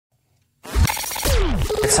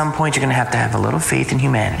At some point, you're going to have a little faith in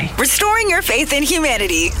humanity. Restoring your faith in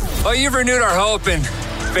humanity. Oh, you've renewed our hope and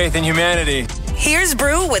faith in humanity. Here's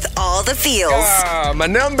Brew with all the feels. My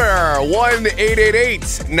number,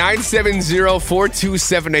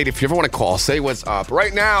 1-888-970-4278. If you ever want to call, say what's up.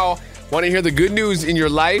 Right now, want to hear the good news in your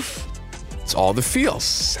life? It's all the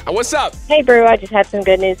feels. What's up? Hey, Brew. I just had some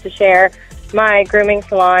good news to share. My grooming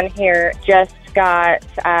salon here just got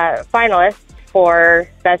finalists for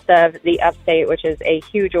Best of the Upstate, which is a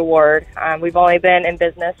huge award. We've only been in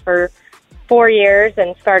business for 4 years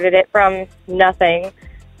and started it from nothing.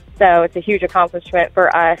 So it's a huge accomplishment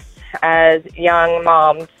for us as young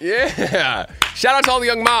moms. Yeah. Shout out to all the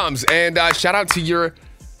young moms, and shout out to your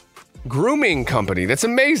grooming company. That's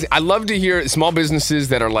amazing. I love to hear small businesses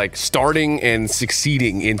that are like starting and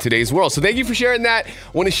succeeding in today's world. So thank you for sharing that. I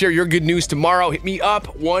want to share your good news tomorrow. Hit me up,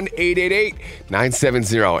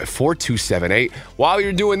 1-888-970-4278. While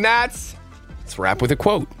you're doing that, let's wrap with a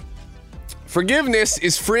quote. Forgiveness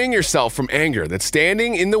is freeing yourself from anger that's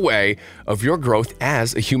standing in the way of your growth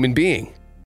as a human being.